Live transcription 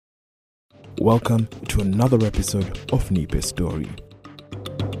Welcome to another episode of Nipe Story.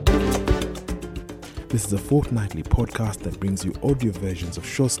 This is a fortnightly podcast that brings you audio versions of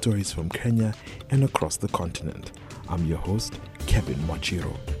short stories from Kenya and across the continent. I'm your host, Kevin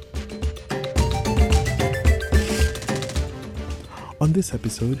Mwachiro. On this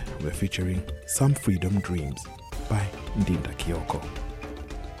episode, we're featuring Some Freedom Dreams by Ndinda Kioko.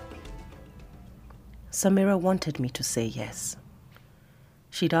 Samira wanted me to say yes.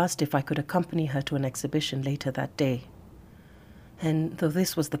 She'd asked if I could accompany her to an exhibition later that day. And though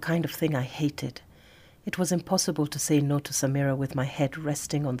this was the kind of thing I hated, it was impossible to say no to Samira with my head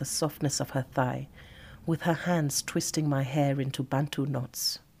resting on the softness of her thigh, with her hands twisting my hair into Bantu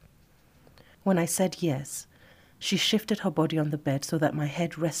knots. When I said yes, she shifted her body on the bed so that my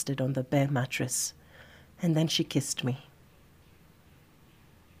head rested on the bare mattress, and then she kissed me.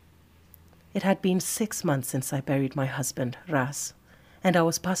 It had been 6 months since I buried my husband, Ras, and I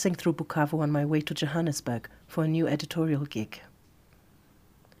was passing through Bukavu on my way to Johannesburg for a new editorial gig.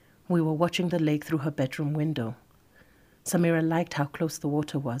 We were watching the lake through her bedroom window. Samira liked how close the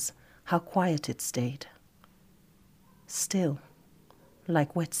water was, how quiet it stayed. Still,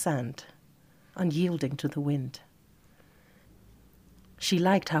 like wet sand, unyielding to the wind. She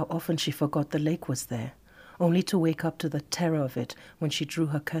liked how often she forgot the lake was there, only to wake up to the terror of it when she drew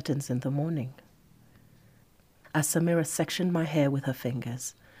her curtains in the morning. As Samira sectioned my hair with her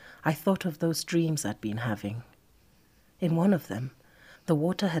fingers, I thought of those dreams I'd been having. In one of them, the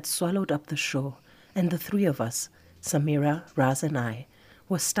water had swallowed up the shore, and the three of us, Samira, Raz, and I,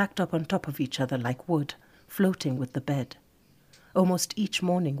 were stacked up on top of each other like wood, floating with the bed. Almost each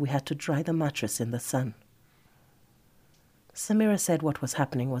morning we had to dry the mattress in the sun. Samira said what was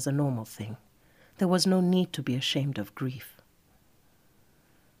happening was a normal thing. There was no need to be ashamed of grief.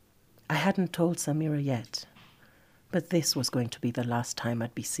 I hadn't told Samira yet, but this was going to be the last time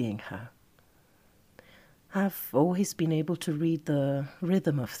I'd be seeing her. I've always been able to read the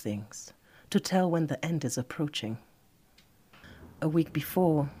rhythm of things, to tell when the end is approaching. A week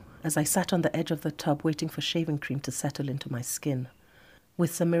before, as I sat on the edge of the tub waiting for shaving cream to settle into my skin,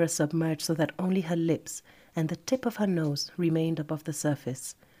 with Samira submerged so that only her lips and the tip of her nose remained above the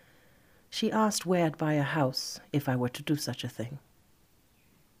surface, she asked where I'd buy a house if I were to do such a thing.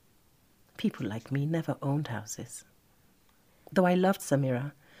 People like me never owned houses. Though I loved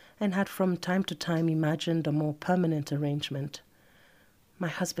Samira and had from time to time imagined a more permanent arrangement, my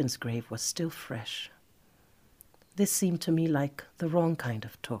husband's grave was still fresh. This seemed to me like the wrong kind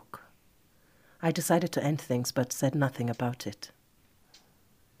of talk. I decided to end things but said nothing about it.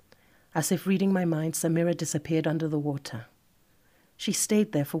 As if reading my mind, Samira disappeared under the water. She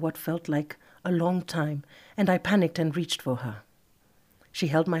stayed there for what felt like a long time, and I panicked and reached for her. She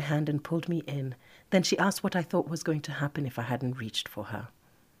held my hand and pulled me in. Then she asked what I thought was going to happen if I hadn't reached for her.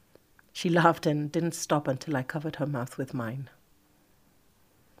 She laughed and didn't stop until I covered her mouth with mine.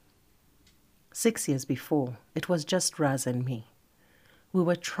 6 years before, it was just Raz and me. We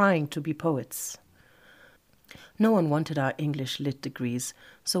were trying to be poets. No one wanted our English lit degrees,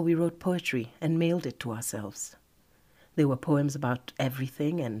 so we wrote poetry and mailed it to ourselves. They were poems about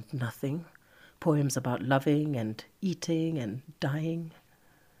everything and nothing, poems about loving and eating and dying.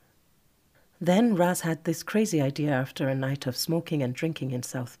 Then Raz had this crazy idea after a night of smoking and drinking in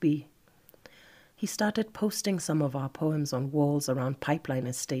South B. He started posting some of our poems on walls around Pipeline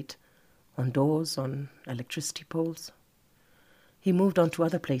Estate, on doors, on electricity poles. He moved on to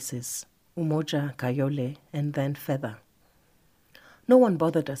other places, Umoja, Kayole, and then Feather. No one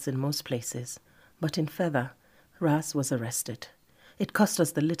bothered us in most places, but in Feather, Raz was arrested. It cost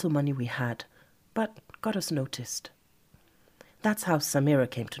us the little money we had, but got us noticed. That's how Samira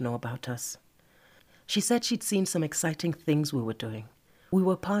came to know about us. She said she'd seen some exciting things we were doing. We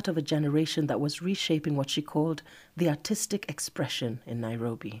were part of a generation that was reshaping what she called the artistic expression in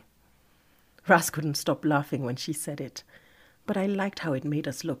Nairobi. Raz couldn't stop laughing when she said it, but I liked how it made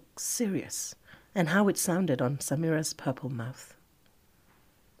us look serious and how it sounded on Samira's purple mouth.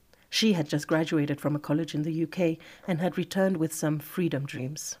 She had just graduated from a college in the UK and had returned with some freedom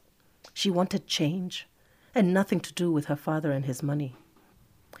dreams. She wanted change and nothing to do with her father and his money.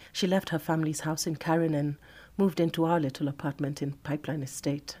 She left her family's house in Karen and moved into our little apartment in Pipeline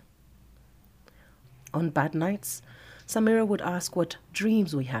Estate. On bad nights, Samira would ask what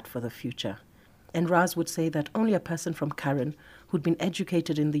dreams we had for the future, and Raz would say that only a person from Karen who'd been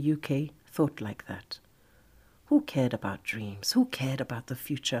educated in the UK thought like that. Who cared about dreams? Who cared about the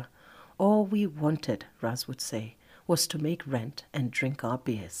future? All we wanted, Raz would say, was to make rent and drink our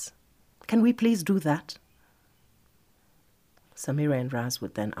beers. Can we please do that? Samira and Raz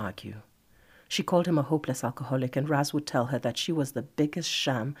would then argue. She called him a hopeless alcoholic, and Raz would tell her that she was the biggest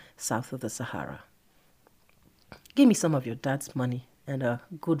sham south of the Sahara. Give me some of your dad's money and a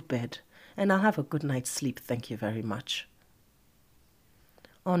good bed, and I'll have a good night's sleep, thank you very much.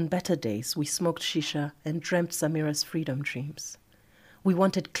 On better days, we smoked shisha and dreamt Samira's freedom dreams. We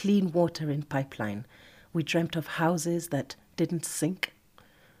wanted clean water in pipeline. We dreamt of houses that didn't sink.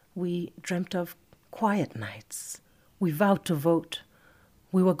 We dreamt of quiet nights. We vowed to vote.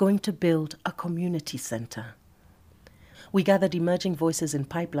 We were going to build a community center. We gathered emerging voices in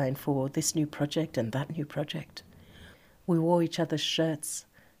pipeline for this new project and that new project. We wore each other's shirts,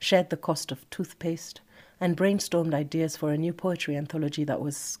 shared the cost of toothpaste, and brainstormed ideas for a new poetry anthology that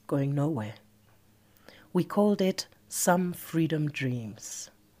was going nowhere. We called it Some Freedom Dreams.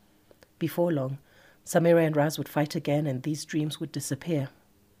 Before long, Samira and Raz would fight again and these dreams would disappear.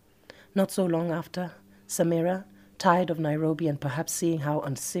 Not so long after, Samira, tired of Nairobi and perhaps seeing how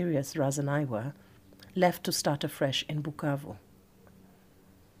unserious Raz and I were, left to start afresh in Bukavu.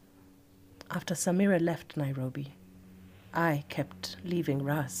 After Samira left Nairobi, I kept leaving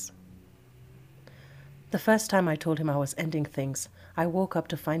Raz. The first time I told him I was ending things, I woke up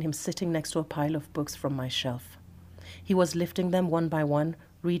to find him sitting next to a pile of books from my shelf. He was lifting them one by one,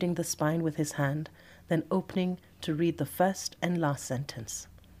 reading the spine with his hand, then opening to read the first and last sentence.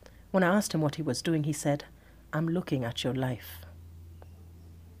 When I asked him what he was doing, he said, "I'm looking at your life."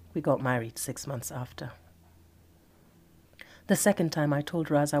 We got married 6 months after. The second time I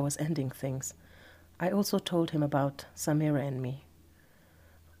told Raz I was ending things, I also told him about Samira and me.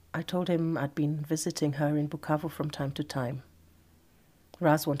 I told him I'd been visiting her in Bukavu from time to time.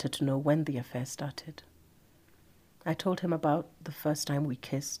 Raz wanted to know when the affair started. I told him about the first time we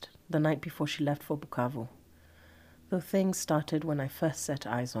kissed, the night before she left for Bukavu, though things started when I first set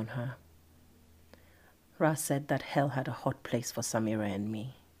eyes on her. Raz said that hell had a hot place for Samira and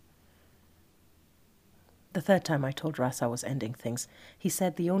me. The third time I told Raz I was ending things, he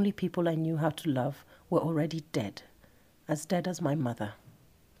said the only people I knew how to love were already dead as my mother.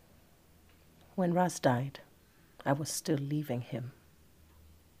 When Raz died, I was still leaving him.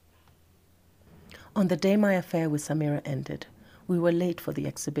 On the day my affair with Samira ended, we were late for the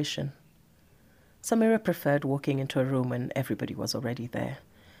exhibition. Samira preferred walking into a room when everybody was already there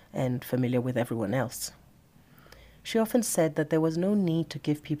and familiar with everyone else. She often said that there was no need to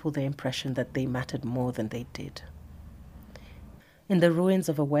give people the impression that they mattered more than they did. In the ruins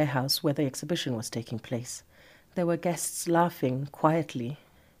of a warehouse where the exhibition was taking place, there were guests laughing quietly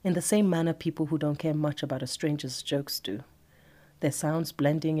in the same manner people who don't care much about a stranger's jokes do, their sounds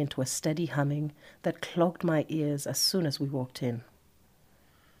blending into a steady humming that clogged my ears as soon as we walked in.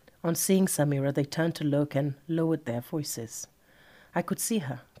 On seeing Samira, they turned to look and lowered their voices. I could see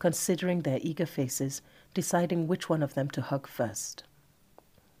her, considering their eager faces, deciding which one of them to hug first.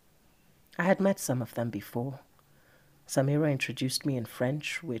 I had met some of them before. Samira introduced me in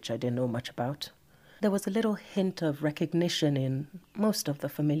French, which I didn't know much about. There was a little hint of recognition in most of the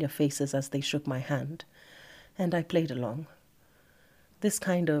familiar faces as they shook my hand, and I played along. This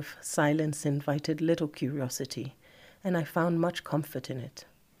kind of silence invited little curiosity, and I found much comfort in it.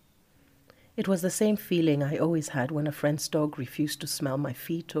 It was the same feeling I always had when a friend's dog refused to smell my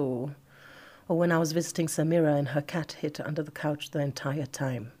feet or when I was visiting Samira and her cat hid under the couch the entire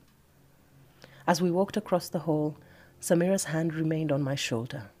time. As we walked across the hall, Samira's hand remained on my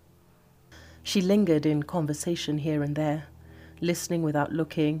shoulder. She lingered in conversation here and there, listening without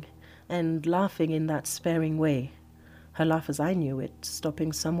looking, and laughing in that sparing way, her laugh as I knew it,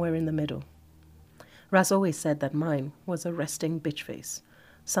 stopping somewhere in the middle. Raz always said that mine was a resting bitch face,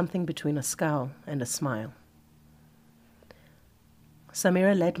 something between a scowl and a smile.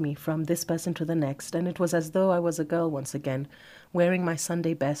 Samira led me from this person to the next, and it was as though I was a girl once again, wearing my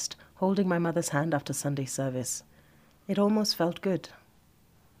Sunday best, holding my mother's hand after Sunday service. It almost felt good.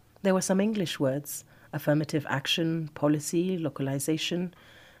 There were some English words, affirmative action, policy, localization,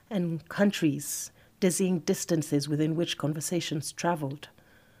 and countries, dizzying distances within which conversations traveled.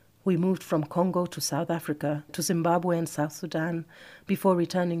 We moved from Congo to South Africa, to Zimbabwe and South Sudan, before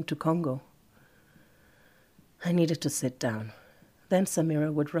returning to Congo. I needed to sit down. Then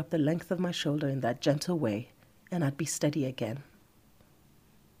Samira would rub the length of my shoulder in that gentle way, and I'd be steady again.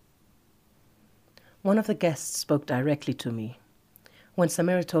 One of the guests spoke directly to me. When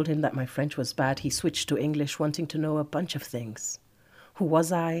Samira told him that my French was bad, he switched to English, wanting to know a bunch of things. Who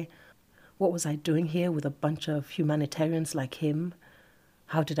was I? What was I doing here with a bunch of humanitarians like him?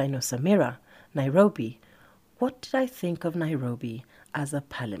 How did I know Samira? Nairobi? What did I think of Nairobi as a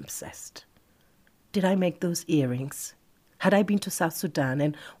palimpsest? Did I make those earrings? Had I been to South Sudan,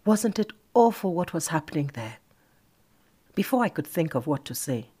 and wasn't it awful what was happening there? Before I could think of what to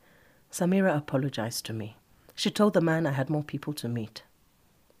say, Samira apologized to me. She told the man I had more people to meet.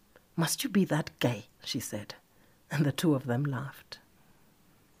 "Must you be that gay?" she said, and the two of them laughed.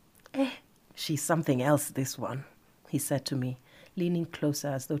 She's something else, this one," he said to me, leaning closer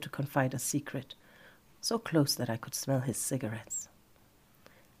as though to confide a secret, so close that I could smell his cigarettes.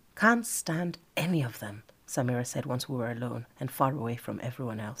 "Can't stand any of them," Samira said once we were alone and far away from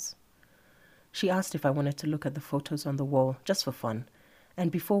everyone else. She asked if I wanted to look at the photos on the wall, just for fun,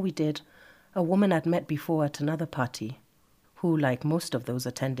 and before we did, a woman I'd met before at another party, who, like most of those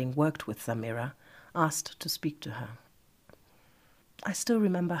attending, worked with Samira, asked to speak to her. I still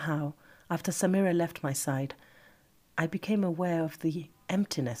remember how, after Samira left my side, I became aware of the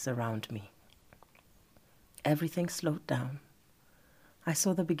emptiness around me. Everything slowed down. I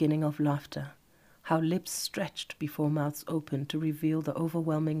saw the beginning of laughter, how lips stretched before mouths opened to reveal the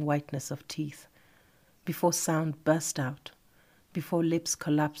overwhelming whiteness of teeth, before sound burst out, before lips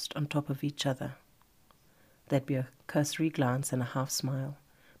collapsed on top of each other. There'd be a cursory glance and a half smile,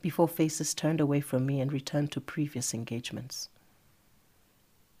 before faces turned away from me and returned to previous engagements.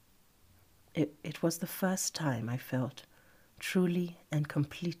 It was the first time I felt truly and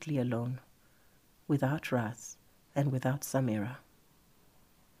completely alone, without Raz and without Samira.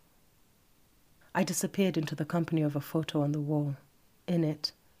 I disappeared into the company of a photo on the wall. In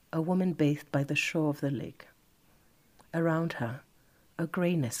it, a woman bathed by the shore of the lake. Around her, a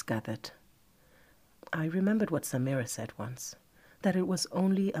greyness gathered. I remembered what Samira said once, that it was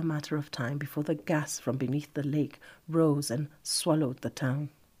only a matter of time before the gas from beneath the lake rose and swallowed the town.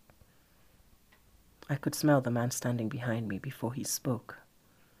 I could smell the man standing behind me before he spoke.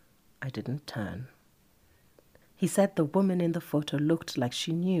 I didn't turn. He said the woman in the photo looked like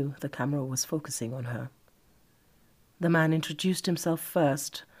she knew the camera was focusing on her. The man introduced himself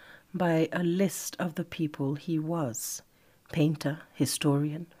first by a list of the people he was: painter,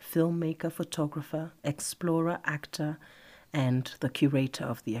 historian, filmmaker, photographer, explorer, actor, and the curator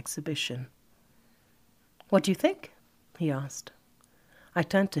of the exhibition. "What do you think?" he asked. I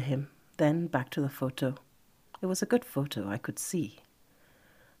turned to him, then back to the photo. It was a good photo, I could see.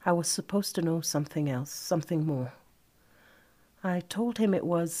 I was supposed to know something else, something more. I told him it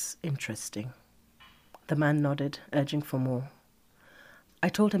was interesting. The man nodded, urging for more. I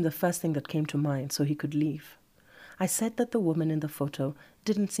told him the first thing that came to mind so he could leave. I said that the woman in the photo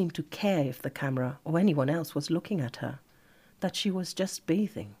didn't seem to care if the camera or anyone else was looking at her, that she was just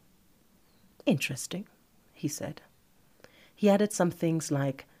bathing. "Interesting," he said. He added some things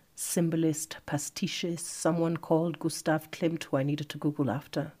like symbolist, pastiches, someone called Gustav Klimt who I needed to Google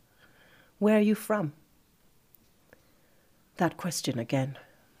after. "Where are you from?" That question again.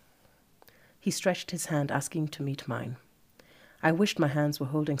 He stretched his hand, asking to meet mine. I wished my hands were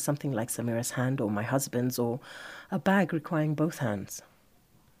holding something like Samira's hand or my husband's, or a bag requiring both hands.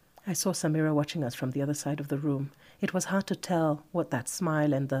 I saw Samira watching us from the other side of the room. It was hard to tell what that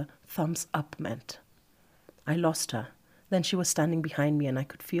smile and the thumbs up meant. I lost her. Then she was standing behind me and I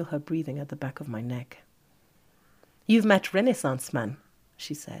could feel her breathing at the back of my neck. "You've met Renaissance man,"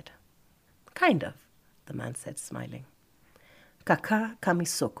 she said. "Kind of," the man said, smiling. "Kaka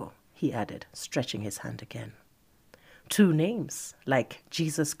Kamisoko," he added, stretching his hand again. "Two names, like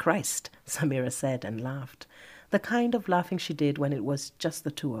Jesus Christ," Samira said and laughed, the kind of laughing she did when it was just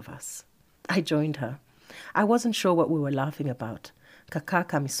the two of us. I joined her. I wasn't sure what we were laughing about. Kaka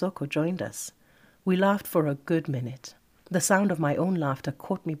Kamisoko joined us. We laughed for a good minute. The sound of my own laughter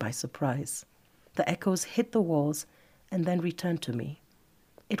caught me by surprise. The echoes hit the walls and then returned to me.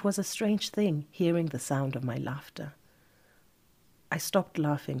 It was a strange thing, hearing the sound of my laughter. I stopped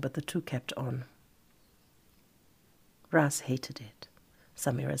laughing, but the two kept on. Raz hated it,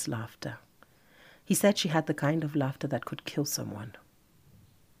 Samira's laughter. He said she had the kind of laughter that could kill someone.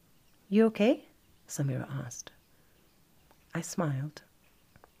 "You okay?" Samira asked. I smiled.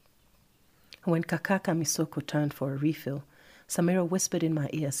 When Kaka Kamisoko turned for a refill, Samira whispered in my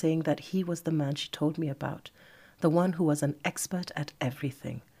ear, saying that he was the man she told me about, the one who was an expert at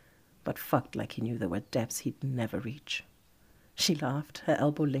everything, but fucked like he knew there were depths he'd never reach. She laughed, her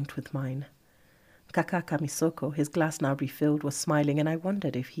elbow linked with mine. Kaka Kamisoko, his glass now refilled, was smiling, and I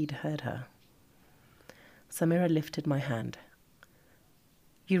wondered if he'd heard her. Samira lifted my hand.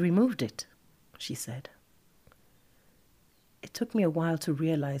 "You removed it," she said. It took me a while to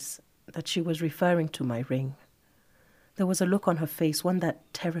realize that she was referring to my ring. There was a look on her face, one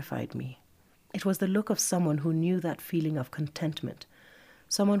that terrified me. It was the look of someone who knew that feeling of contentment,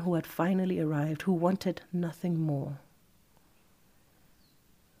 someone who had finally arrived, who wanted nothing more.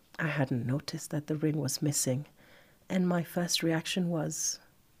 I hadn't noticed that the ring was missing, and my first reaction was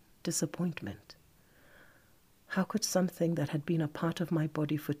disappointment. How could something that had been a part of my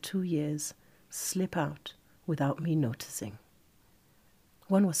body for 2 years slip out without me noticing?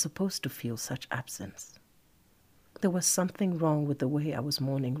 One was supposed to feel such absence. There was something wrong with the way I was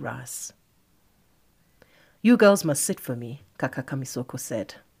mourning Ras. "You girls must sit for me," Kaka Kamisoko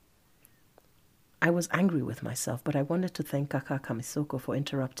said. I was angry with myself, but I wanted to thank Kaka Kamisoko for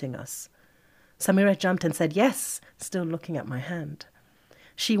interrupting us. Samira jumped and said yes, still looking at my hand.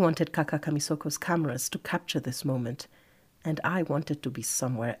 She wanted Kaka Kamisoko's cameras to capture this moment, and I wanted to be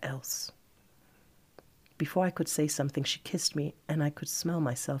somewhere else. Before I could say something, she kissed me, and I could smell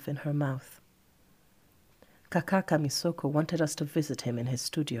myself in her mouth. Kaka Kamisoko wanted us to visit him in his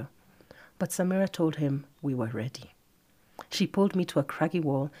studio, but Samira told him we were ready. She pulled me to a craggy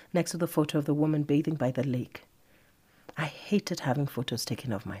wall next to the photo of the woman bathing by the lake. I hated having photos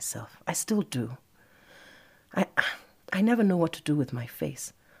taken of myself. I still do. I never know what to do with my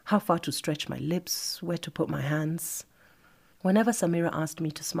face, how far to stretch my lips, where to put my hands. Whenever Samira asked me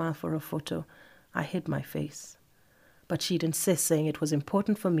to smile for a photo, I hid my face. But she'd insist, saying it was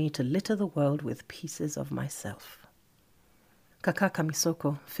important for me to litter the world with pieces of myself. Kaka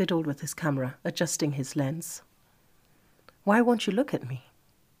Kamisoko fiddled with his camera, adjusting his lens. "Why won't you look at me?"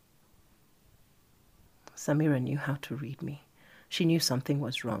 Samira knew how to read me. She knew something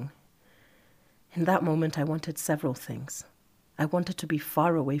was wrong. In that moment, I wanted several things. I wanted to be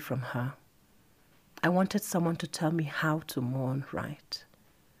far away from her. I wanted someone to tell me how to mourn right.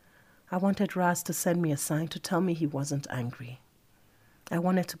 I wanted Ras to send me a sign to tell me he wasn't angry. I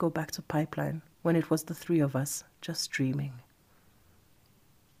wanted to go back to Pipeline when it was the three of us, just dreaming.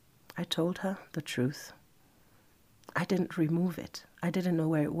 I told her the truth. I didn't remove it. I didn't know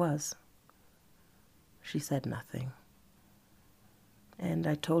where it was. She said nothing. And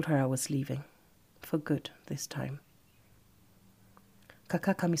I told her I was leaving. For good this time.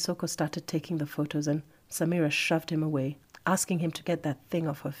 Kaka Kamisoko started taking the photos and Samira shoved him away, asking him to get that thing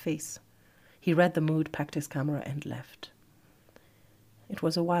off her face. He read the mood, packed his camera and left. It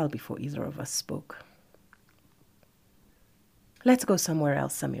was a while before either of us spoke. "Let's go somewhere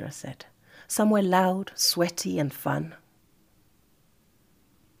else," Samira said. "Somewhere loud, sweaty and fun."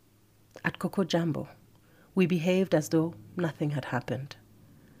 At Coco Jambo, we behaved as though nothing had happened.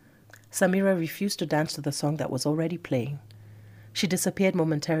 Samira refused to dance to the song that was already playing. She disappeared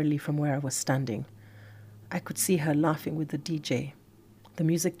momentarily from where I was standing. I could see her laughing with the DJ. The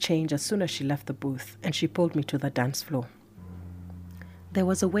music changed as soon as she left the booth, and she pulled me to the dance floor. There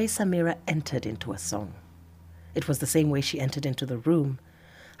was a way Samira entered into a song. It was the same way she entered into the room,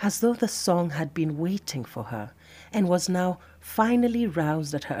 as though the song had been waiting for her and was now finally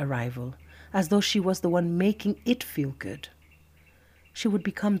roused at her arrival, as though she was the one making it feel good. She would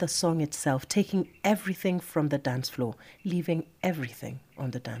become the song itself, taking everything from the dance floor, leaving everything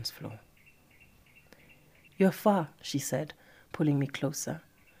on the dance floor. "You're far," she said, pulling me closer,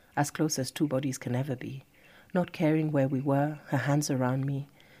 as close as two bodies can ever be, not caring where we were, her hands around me,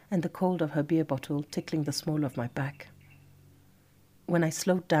 and the cold of her beer bottle tickling the small of my back. When I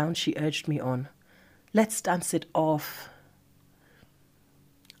slowed down, she urged me on. "Let's dance it off."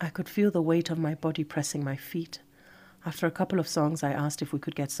 I could feel the weight of my body pressing my feet. After a couple of songs, I asked if we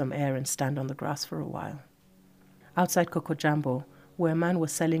could get some air and stand on the grass for a while. Outside Coco Jambo, where a man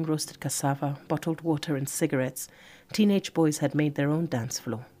was selling roasted cassava, bottled water and cigarettes, teenage boys had made their own dance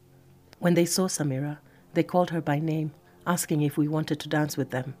floor. When they saw Samira, they called her by name, asking if we wanted to dance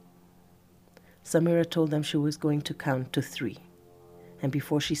with them. Samira told them she was going to count to 3, and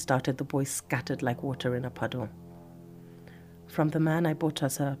before she started, the boys scattered like water in a puddle. From the man, I bought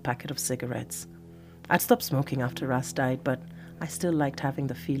us a packet of cigarettes. I'd stopped smoking after Ras died, but I still liked having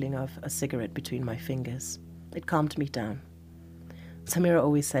the feeling of a cigarette between my fingers. It calmed me down. Samira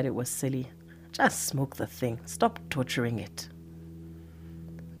always said it was silly. Just smoke the thing. Stop torturing it.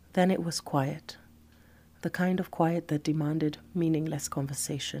 Then it was quiet. The kind of quiet that demanded meaningless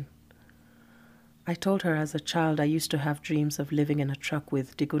conversation. I told her as a child I used to have dreams of living in a truck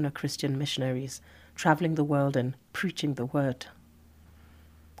with Diguna Christian missionaries, traveling the world and preaching the word.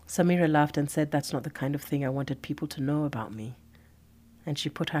 Samira laughed and said that's not the kind of thing I wanted people to know about me. And she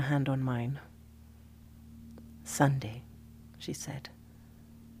put her hand on mine. "Sunday," she said.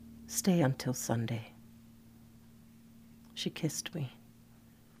 "Stay until Sunday." She kissed me.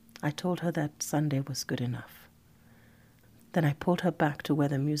 I told her that Sunday was good enough. Then I pulled her back to where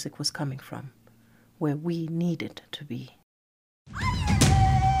the music was coming from, where we needed to be.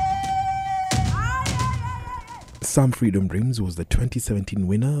 Some Freedom Dreams was the 2017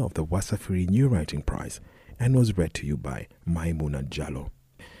 winner of the Wasafiri New Writing Prize and was read to you by Maimuna Jallo.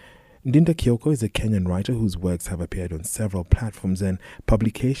 Ndinda Kioko is a Kenyan writer whose works have appeared on several platforms and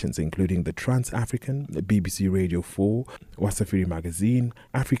publications, including the Trans-African, BBC Radio 4, Wasafiri Magazine,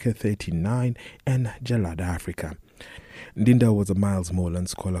 Africa 39, and Jalada Africa. Ndinda was a Miles Morland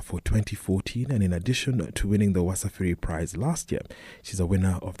Scholar for 2014, and in addition to winning the Wasafiri Prize last year, she's a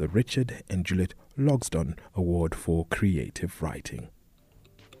winner of the Richard and Juliet Logsdon Award for Creative Writing.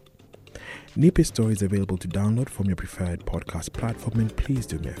 Nipe Story is available to download from your preferred podcast platform, and please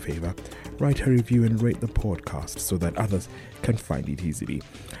do me a favor, write a review and rate the podcast so that others can find it easily.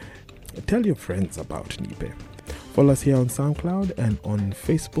 Tell your friends about Nipe. Follow us here on SoundCloud and on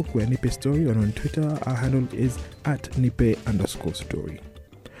Facebook, we're Nipe Story, and on Twitter our handle is @Nipe_story.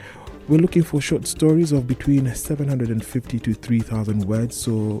 We're looking for short stories of between 750 to 3,000 words,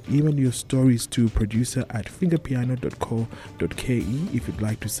 so email your stories to producer@fingerpiano.co.ke if you'd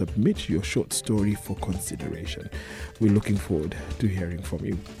like to submit your short story for consideration. We're looking forward to hearing from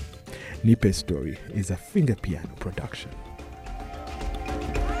you. Nipe Story is a Finger Piano production.